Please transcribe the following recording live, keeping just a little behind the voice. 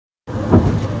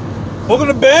Welcome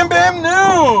to Bam Bam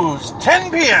News,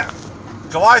 10 p.m.,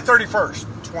 July 31st,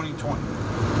 2020.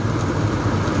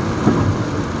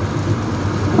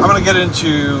 I'm going to get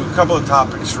into a couple of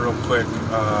topics real quick.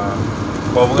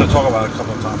 We're going to talk about a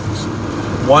couple of topics.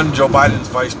 One, Joe Biden's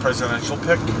vice presidential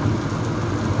pick.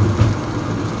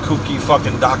 Kooky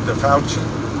fucking Dr. Fauci.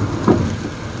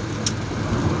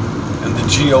 And the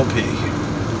GOP.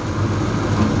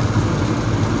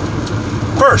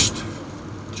 First,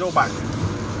 Joe Biden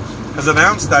has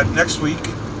announced that next week,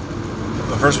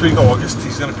 the first week of August,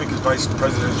 he's going to pick his vice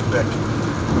presidential pick.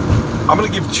 I'm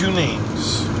going to give two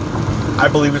names. I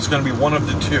believe it's going to be one of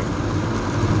the two.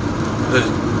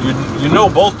 You know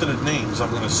both of the names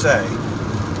I'm going to say,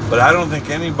 but I don't think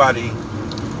anybody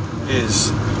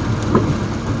is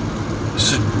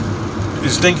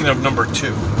thinking of number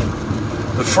two.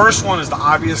 The first one is the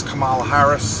obvious Kamala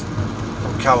Harris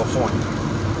from California.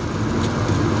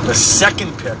 The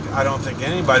second pick, I don't think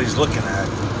anybody's looking at,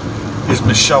 is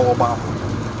Michelle Obama.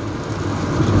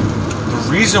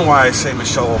 The reason why I say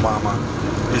Michelle Obama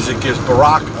is it gives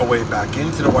Barack a way back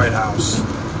into the White House,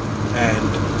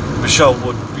 and Michelle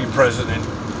would be president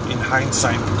in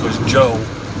hindsight because Joe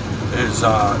is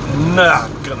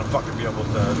not gonna fucking be able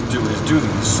to do his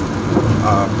duties.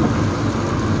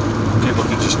 People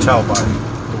can just tell by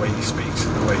the way he speaks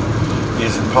and the way he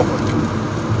is in public.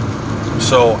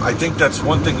 So I think that's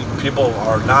one thing people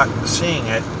are not seeing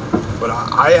it, but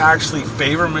I actually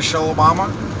favor Michelle Obama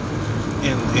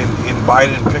in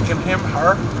Biden picking him,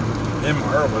 her,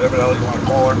 whatever the hell you want to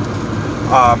call her.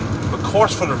 Of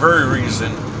course, for the very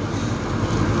reason,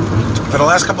 for the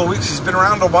last couple of weeks, he's been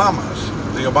around the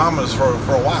Obamas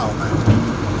for a while now.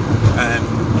 And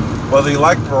whether you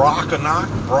like Barack or not,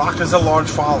 Barack has a large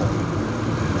following.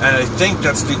 And I think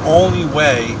that's the only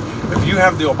way, if you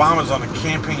have the Obamas on the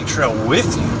campaign trail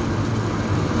with you,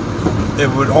 it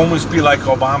would almost be like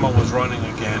Obama was running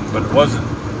again, but it wasn't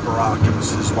Barack, it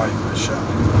was his wife, Michelle.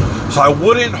 So I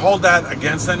wouldn't hold that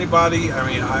against anybody. I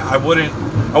mean, I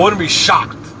wouldn't be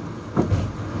shocked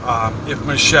if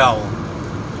Michelle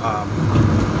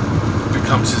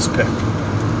becomes his pick.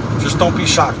 Just don't be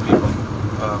shocked, people.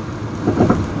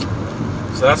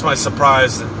 So that's my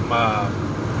surprise,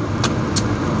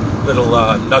 little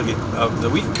nugget of the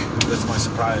week. That's my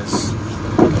surprise.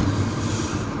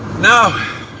 Now,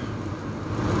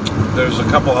 there's a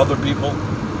couple other people.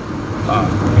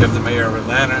 We have the mayor of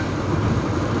Atlanta,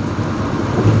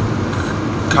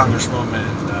 Congresswoman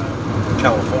in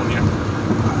California,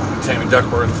 Tammy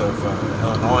Duckworth of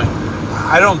Illinois.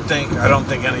 I don't think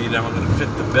any of them are going to fit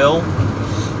the bill,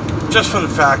 just for the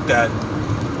fact that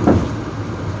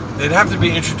they'd have to be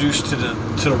introduced to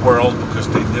the world because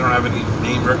they don't have any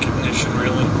name recognition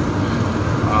really.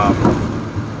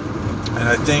 And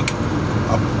I think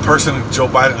a person of Joe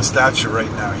Biden's stature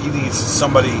right now, he needs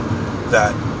somebody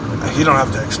that he don't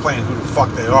have to explain who the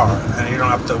fuck they are, and he don't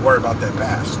have to worry about their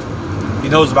past. He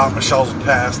knows about Michelle's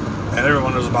past, and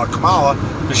everyone knows about Kamala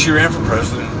because she ran for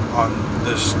president on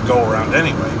this go around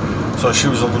anyway. So she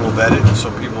was a little vetted, so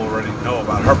people already know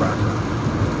about her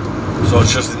background. So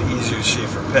it's just an easier,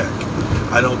 safer pick.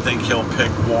 I don't think he'll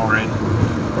pick Warren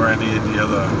or any of the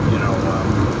other,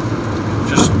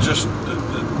 just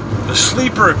the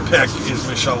sleeper pick is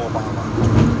Michelle Obama.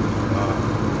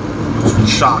 Which would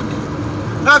shock,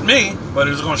 not me, but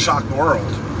it's going to shock the world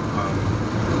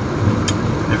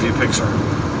if he picks her.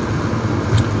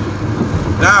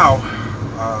 Now,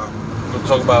 we'll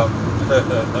talk about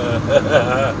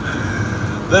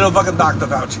little fucking Dr.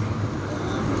 Fauci.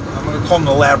 I'm going to call him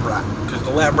the lab rat, because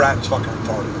the lab rat is fucking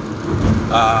retarded.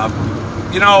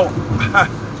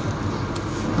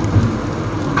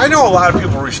 I know a lot of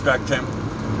people respect him,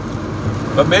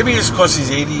 but maybe it's because he's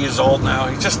 80 years old now.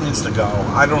 He just needs to go.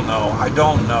 I don't know.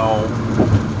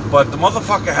 But the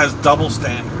motherfucker has double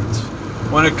standards.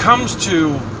 When it comes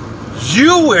to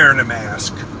you wearing a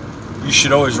mask, you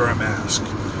should always wear a mask.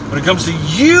 When it comes to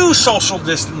you social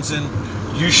distancing,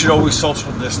 you should always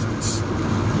social distance.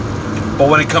 But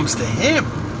when it comes to him,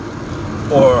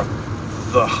 or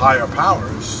the higher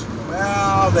powers,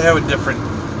 well, they have a different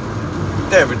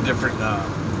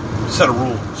set of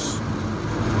rules,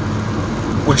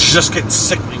 which is just getting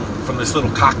sickening from this little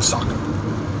cocksucker.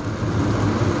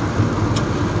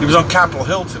 He was on Capitol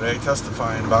Hill today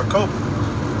testifying about COVID.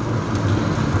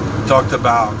 He talked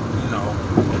about,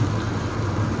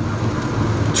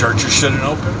 churches shouldn't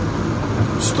open,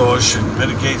 stores should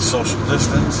mitigate social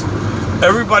distance.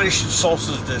 Everybody should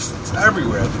social distance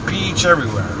everywhere, the beach,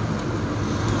 everywhere.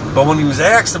 But when he was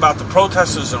asked about the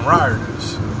protesters and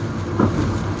rioters,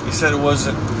 he said it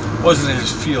wasn't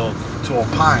his field to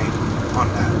opine on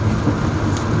that.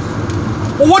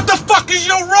 Well, what the fuck is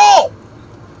your role?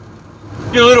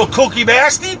 You little kooky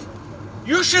bastard.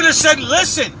 You should have said,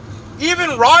 listen,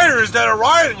 even rioters that are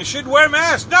rioting should wear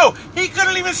masks. No, he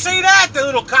couldn't even say that, the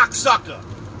little cocksucker.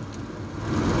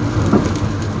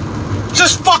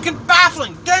 Just fucking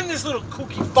baffling. Then this little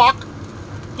kooky fuck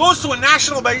goes to a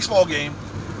national baseball game.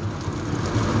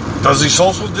 Does he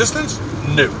social distance?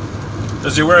 No.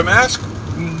 Does he wear a mask?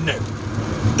 No.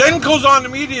 Then goes on the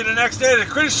media the next day to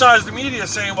criticize the media,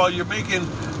 saying, well, you're making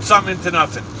something into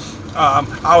nothing.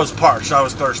 I was parched. I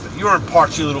was thirsty. You weren't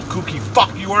parched, you little kooky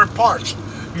fuck. You weren't parched.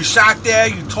 You sat there,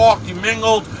 you talked, you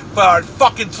mingled for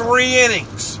fucking 3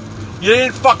 innings. You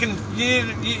didn't fucking...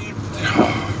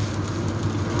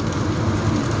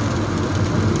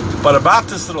 But about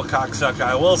this little cocksucker,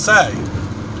 I will say,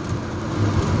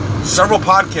 several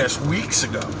podcasts weeks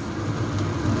ago,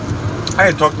 I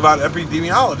had talked about an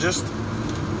epidemiologist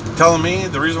telling me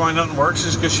the reason why nothing works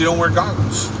is because you don't wear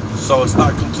goggles. So it's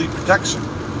not complete protection.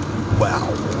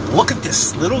 Well, look at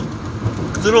this little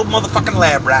motherfucking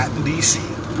lab rat in D.C.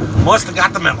 Must have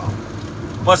got the memo.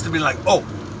 Must have been like, oh,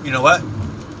 you know what?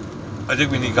 I think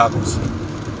we need goggles.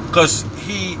 Because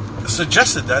he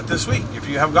suggested that this week. If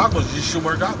you have goggles, you should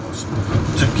wear goggles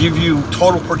to give you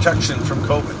total protection from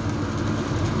COVID.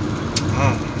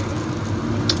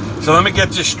 So let me get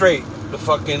this straight. The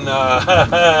fucking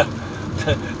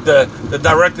the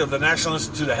director of the National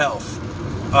Institute of Health,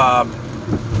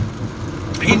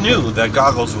 he knew that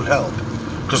goggles would help,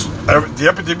 because the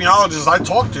epidemiologist I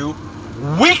talked to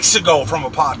weeks ago from a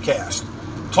podcast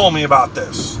told me about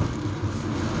this.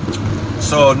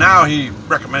 So now he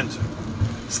recommends it.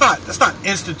 It's not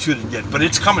instituted yet, but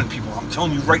it's coming, people. I'm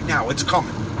telling you right now, it's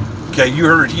coming. Okay, you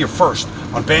heard it here first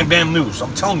on Bam Bam News.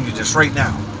 I'm telling you this right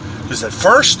now. Because at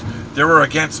first, they were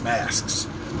against masks.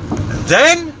 And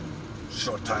then,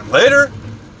 short time later,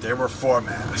 they were for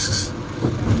masks.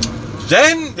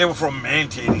 Then, they were for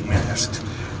mandating masks.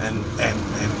 And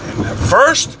at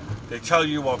first, they tell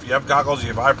you, well, if you have goggles, you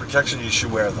have eye protection, you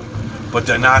should wear them. But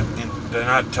they're not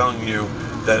telling you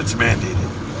that it's mandated.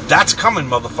 That's coming,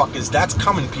 motherfuckers. That's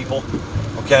coming, people.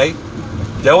 Okay?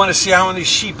 They want to see how many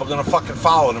sheep are going to fucking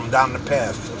follow them down the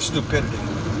path of stupidity.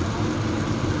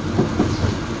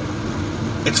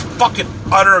 It's fucking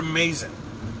utter amazing.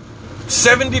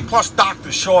 70 plus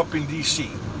doctors show up in D.C.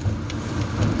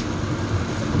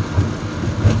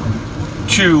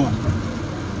 to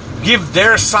give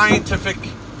their scientific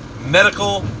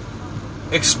medical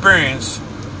experience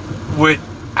with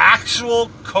actual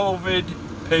COVID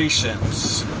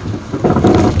patients.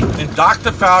 And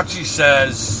Dr. Fauci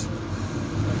says,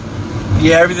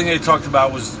 yeah, everything they talked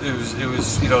about was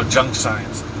junk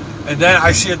science. And then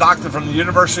I see a doctor from the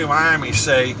University of Miami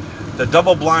say the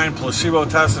double-blind placebo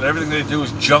test and everything they do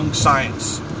is junk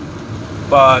science.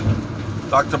 But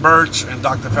Dr. Birch and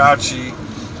Dr. Fauci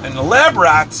and the lab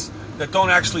rats that don't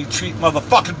actually treat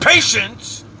motherfucking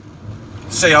patients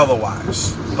say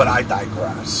otherwise. But I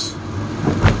digress.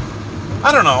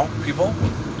 I don't know, people.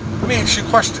 Let me ask you a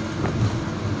question.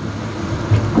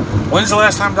 When's the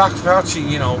last time Dr.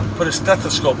 Fauci, put a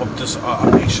stethoscope up to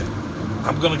a patient?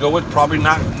 I'm going to go with probably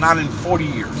not in 40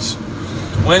 years.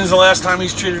 When's the last time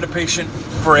he's treated a patient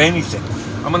for anything?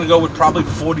 I'm going to go with probably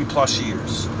 40 plus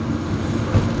years.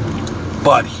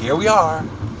 But here we are.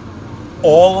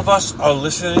 All of us are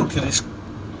listening to this.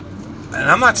 And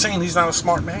I'm not saying he's not a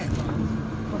smart man.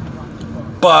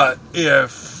 But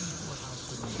if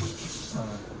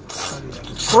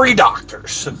 3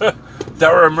 doctors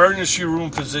that were emergency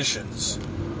room physicians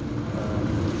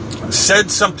said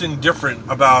something different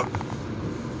about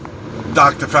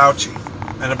Dr. Fauci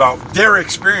and about their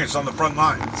experience on the front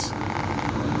lines,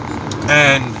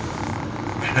 and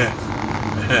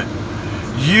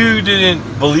you didn't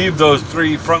believe those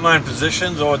 3 frontline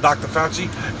physicians or Dr. Fauci,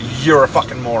 you're a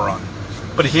fucking moron.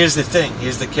 But here's the thing,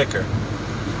 here's the kicker.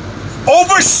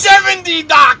 Over 70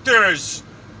 doctors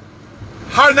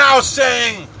are now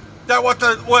saying that what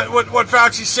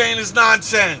Fauci's saying is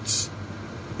nonsense.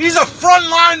 These are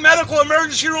frontline medical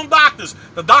emergency room doctors.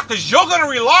 The doctors you're going to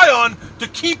rely on to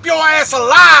keep your ass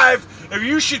alive if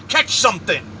you should catch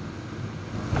something.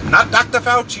 Not Dr.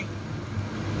 Fauci,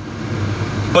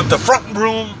 but the front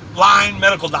room line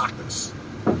medical doctors.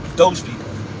 Those people.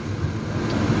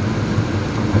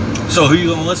 So who are you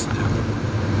going to listen to?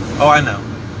 Oh, I know.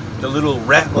 The little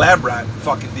lab rat in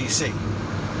fucking D.C.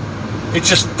 It's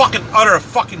just fucking utter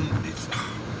fucking...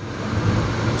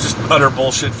 It's just utter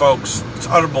bullshit, folks. It's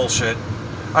utter bullshit.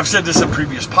 I've said this in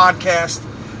previous podcasts,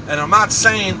 and I'm not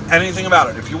saying anything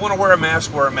about it. If you want to wear a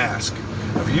mask, wear a mask.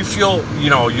 If you feel,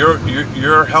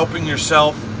 you're helping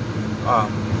yourself,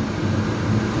 and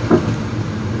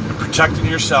protecting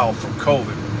yourself from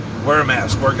COVID, Wear a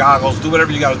mask, wear goggles, do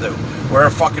whatever you got to do. Wear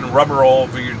a fucking rubber all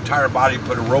over your entire body,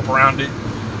 put a rope around it,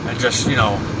 and just,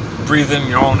 breathe in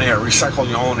your own air, recycle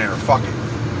your own air. Fuck it.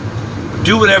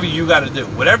 Do whatever you got to do,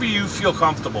 whatever you feel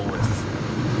comfortable with.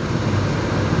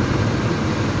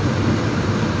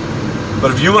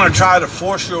 But if you want to try to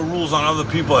force your rules on other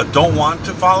people that don't want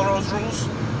to follow those rules,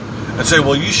 and say,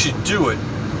 well, you should do it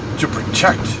to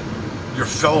protect your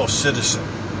fellow citizen,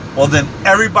 well, then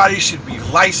everybody should be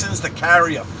licensed to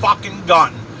carry a fucking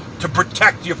gun to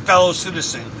protect your fellow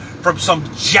citizen from some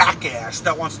jackass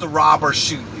that wants to rob or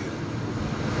shoot you.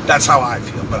 That's how I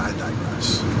feel, but I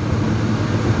digress.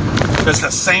 It's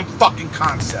the same fucking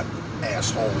concept,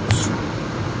 assholes.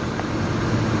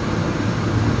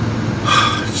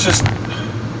 It's just...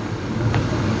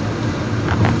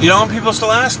 and people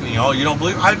still ask me, oh, you don't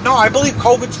believe... No, I believe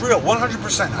COVID's real,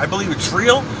 100%. I believe it's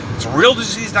real. It's a real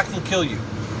disease that can kill you.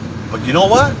 But you know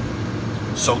what?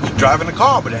 So can driving a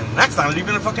car, but then that's not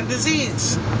even a fucking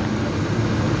disease.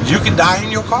 You can die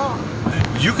in your car.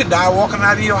 You can die walking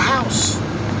out of your house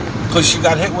because you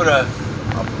got hit with a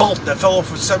bolt that fell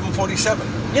off a 747.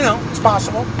 It's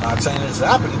possible. Not saying it's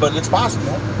happened, but it's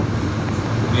possible.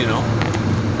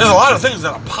 There's a lot of things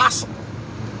that are possible.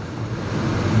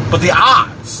 But the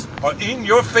odds are in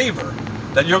your favor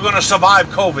that you're going to survive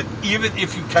COVID even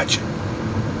if you catch it.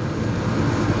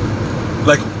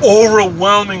 Like,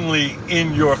 overwhelmingly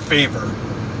in your favor.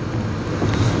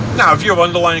 Now, if you have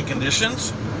underlying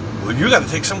conditions, well, you got to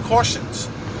take some cautions.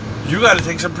 You got to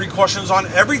take some precautions on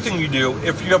everything you do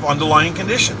if you have underlying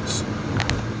conditions.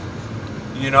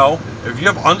 If you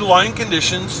have underlying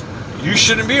conditions, you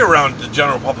shouldn't be around the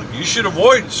general public. You should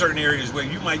avoid certain areas where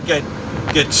you might get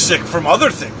sick from other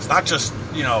things, not just,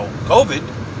 COVID.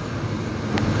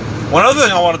 One other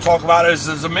thing I want to talk about is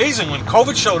it's amazing when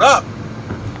COVID showed up,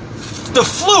 the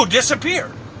flu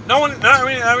disappeared.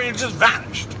 It just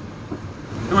vanished.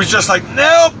 It was just like,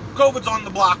 nope, COVID's on the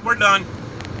block, we're done.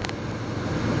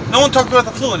 No one talked about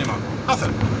the flu anymore.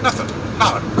 Nothing.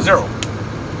 Nada. Zero.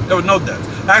 There were no deaths.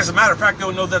 As a matter of fact, there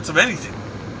were no deaths of anything.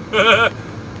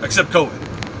 Except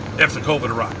COVID. After COVID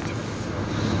arrived.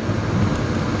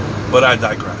 But I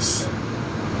digress.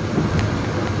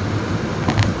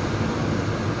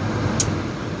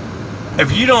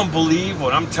 If you don't believe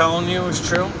what I'm telling you is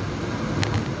true,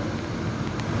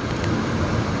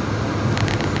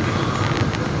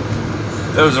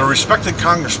 there was a respected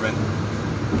congressman.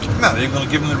 I'm not even going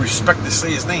to give him the respect to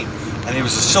say his name. And he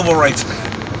was a civil rights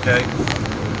man, okay?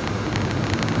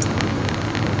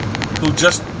 Who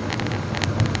just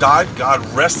died. God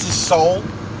rest his soul.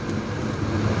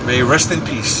 May he rest in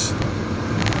peace.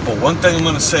 But one thing I'm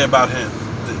going to say about him,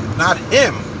 not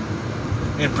him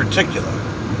in particular,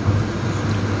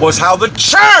 was how the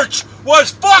church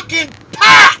was fucking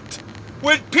packed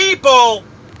with people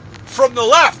from the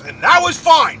left. And that was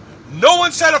fine. No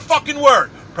one said a fucking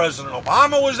word. President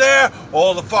Obama was there.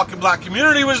 All the fucking black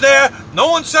community was there. No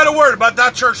one said a word about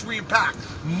that church being packed.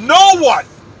 No one.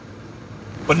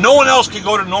 But no one else can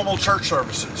go to normal church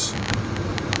services.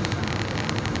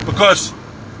 Because,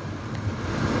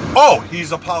 oh,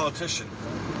 he's a politician.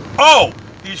 Oh,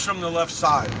 he's from the left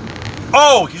side.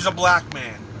 Oh, he's a black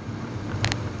man.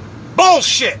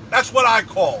 Bullshit. That's what I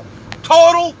call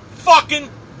total fucking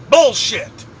bullshit.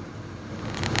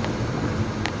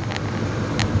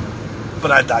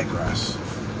 But I digress.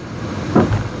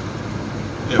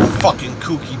 You fucking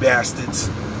kooky bastards.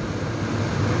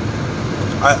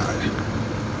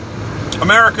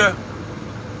 America,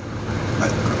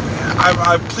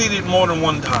 I've pleaded more than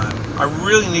one time. I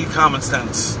really need common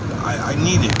sense. I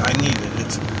need it.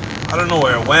 I don't know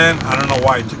where it went. I don't know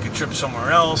why I took a trip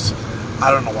somewhere else.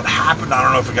 I don't know what happened. I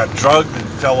don't know if it got drugged and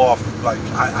fell off. Like,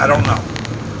 I don't know.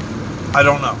 I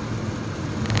don't know.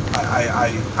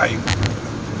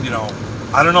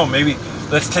 I don't know. Maybe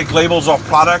let's take labels off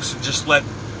products and just let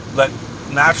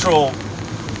natural,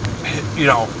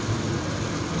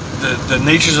 the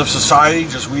natures of society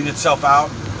just weed itself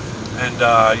out. And,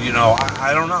 I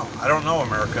don't know. I don't know,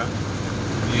 America.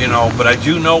 But I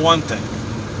do know one thing.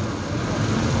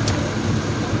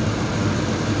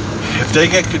 If they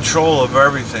get control of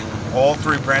everything, all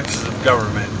three branches of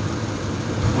government,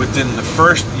 within the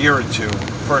first year or two,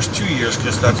 first 2 years,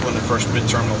 because that's when the first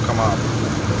midterm will come up,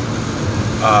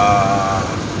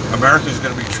 America is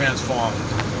going to be transformed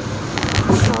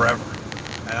forever.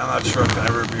 And I'm not sure it can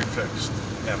ever be fixed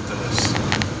after this.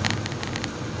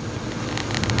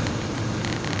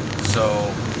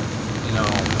 So,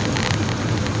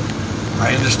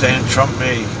 I understand Trump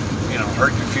may,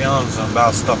 hurt your feelings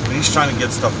about stuff, but he's trying to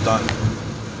get stuff done.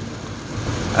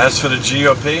 As for the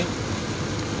GOP,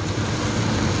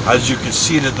 as you can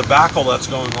see the debacle that's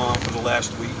going on for the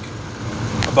last week,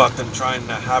 about them trying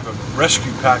to have a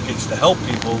rescue package to help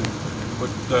people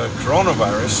with the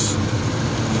coronavirus,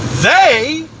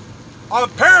 they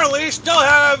apparently still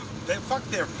have, they fuck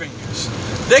their fingers.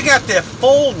 They got their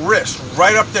full wrist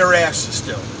right up their asses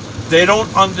still. They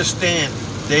don't understand.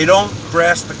 They don't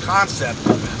grasp the concept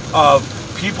of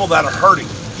people that are hurting.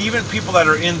 Even people that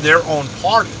are in their own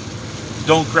party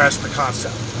don't grasp the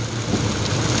concept.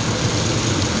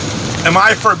 Am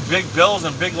I for big bills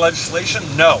and big legislation?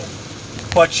 No.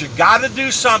 But you gotta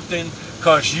do something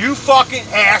because you fucking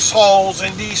assholes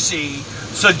in DC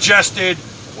suggested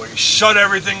we shut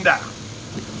everything down.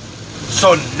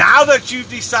 So now that you've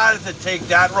decided to take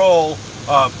that role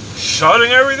of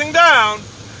shutting everything down,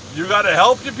 you gotta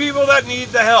help the people that need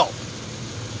the help.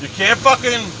 You can't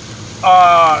fucking,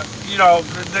 the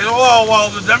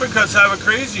Democrats have a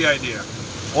crazy idea.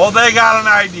 Well, they got an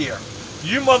idea.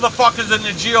 You motherfuckers in the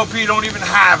GOP don't even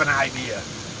have an idea.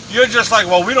 You're just like,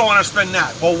 well, we don't want to spend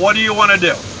that. Well, what do you want to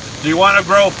do? Do you want to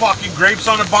grow fucking grapes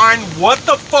on the vine? What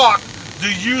the fuck do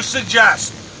you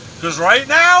suggest? Because right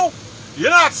now,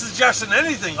 you're not suggesting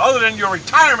anything other than your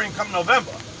retirement come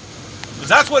November. Because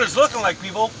that's what it's looking like,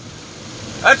 people.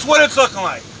 That's what it's looking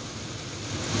like.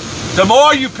 The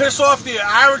more you piss off the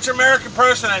average American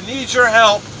person that needs your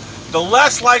help, the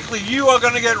less likely you are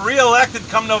going to get reelected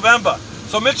come November.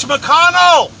 So Mitch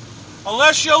McConnell,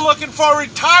 unless you're looking for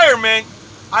retirement,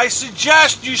 I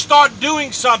suggest you start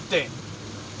doing something.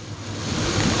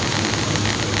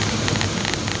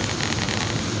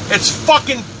 It's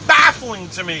fucking baffling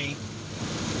to me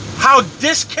how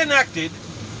disconnected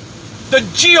the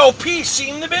GOP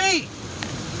seem to be.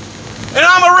 And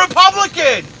I'm a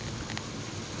Republican.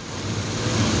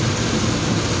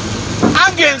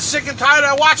 I'm getting sick and tired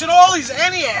of watching all these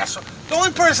any assholes. The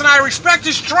only person I respect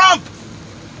is Trump.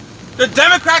 The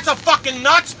Democrats are fucking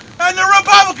nuts, and the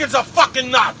Republicans are fucking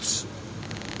nuts.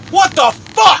 What the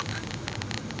fuck?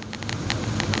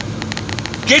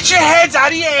 Get your heads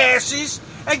out of your asses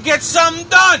and get something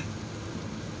done.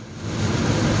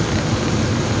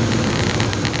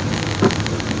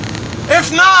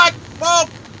 If not, well,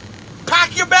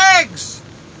 pack your bags,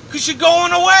 because you're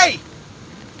going away.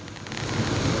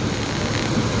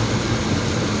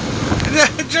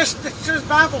 It just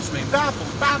baffles me.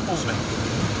 Baffles me.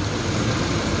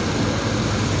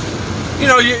 You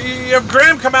know, you have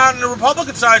Graham come out on the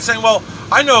Republican side saying, well,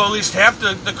 I know at least half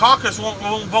the caucus won't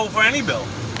vote for any bill.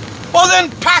 Well,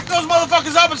 then pack those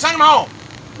motherfuckers up and send them home.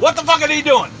 What the fuck are they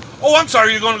doing? Oh, I'm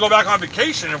sorry, you're going to go back on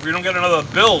vacation if we don't get another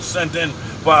bill sent in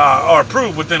or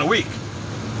approved within a week.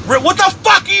 What the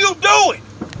fuck are you doing?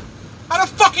 How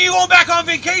the fuck are you going back on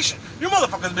vacation? You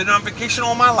motherfuckers been on vacation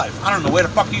all my life. I don't know where the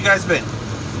fuck you guys been.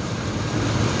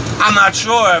 I'm not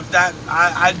sure if that,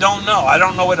 I don't know. I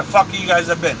don't know where the fuck you guys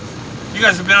have been. You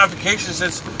guys have been on vacation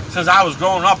since I was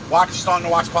growing up, starting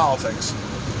to watch politics.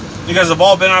 You guys have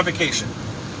all been on vacation.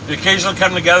 You occasionally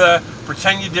come together,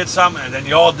 pretend you did something, and then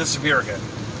you all disappear again.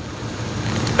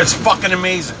 It's fucking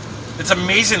amazing. It's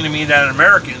amazing to me that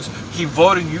Americans keep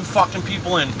voting you fucking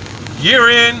people in,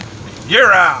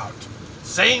 year out.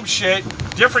 Same shit,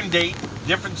 different date,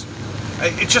 different.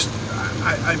 It just,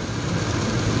 I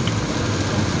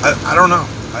don't know.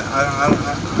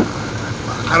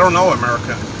 I don't know,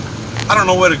 America. I don't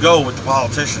know where to go with the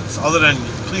politicians, other than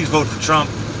please vote for Trump,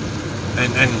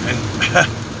 and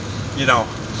you know,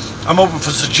 I'm open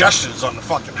for suggestions on the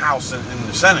fucking House and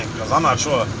the Senate, because I'm not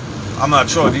sure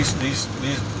these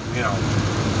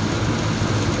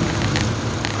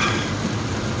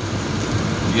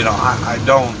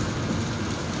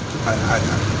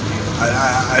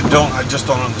I just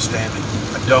don't understand it.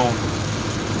 I don't,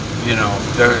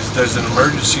 there's an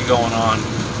emergency going on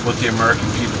with the American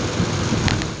people.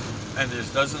 And there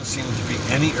doesn't seem to be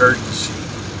any urgency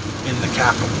in the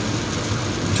Capitol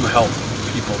to help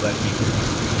people that need it.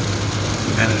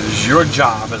 And it is your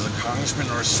job as a congressman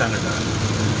or a senator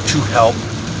to help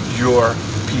your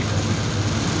people.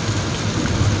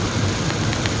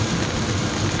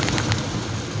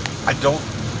 I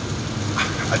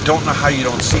don't know how you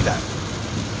don't see that.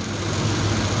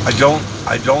 I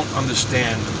don't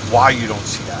understand why you don't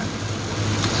see that.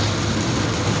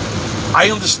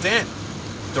 I understand.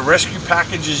 The rescue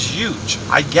package is huge.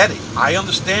 I get it. I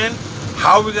understand.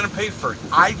 How are we going to pay for it?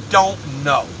 I don't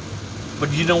know.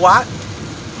 But you know what?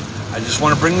 I just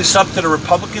want to bring this up to the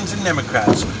Republicans and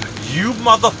Democrats. You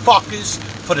motherfuckers,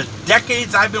 for the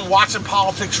decades I've been watching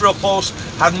politics real close,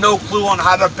 have no clue on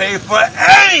how to pay for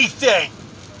anything.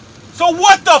 So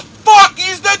what the fuck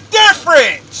is the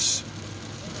difference?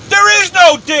 There is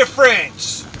no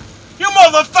difference. You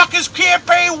motherfuckers can't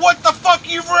pay what the fuck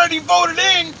you've already voted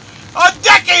in a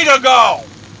decade ago.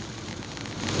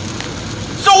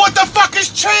 So what the fuck has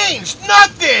changed?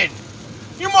 Nothing!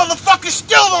 You motherfuckers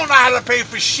still don't know how to pay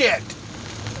for shit.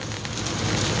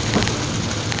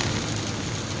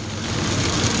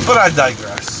 But I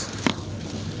digress.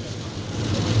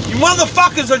 You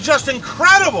motherfuckers are just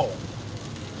incredible.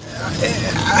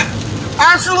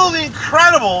 Absolutely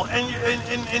incredible in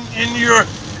your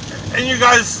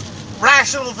guys'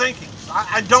 rational thinking.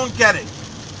 I don't get it.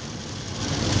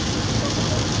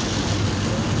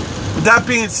 With that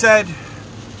being said,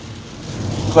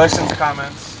 questions,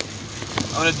 comments.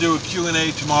 I'm going to do a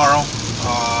Q&A tomorrow,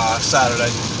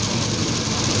 Saturday.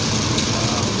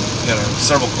 Got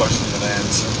several questions to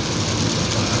answer.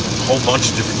 A whole bunch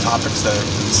of different topics that have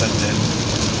been sent in.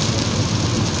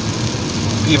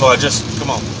 People are just,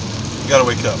 come on, you got to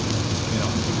wake up. You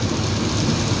know,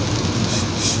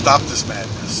 stop this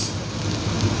madness.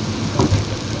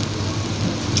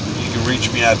 You can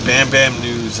reach me at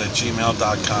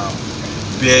bambamnews@gmail.com.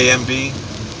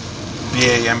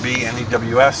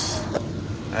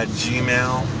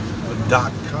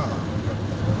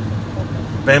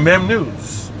 BAMBAMBNEWS@gmail.com. Bam Bam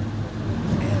News.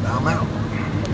 And I'm out.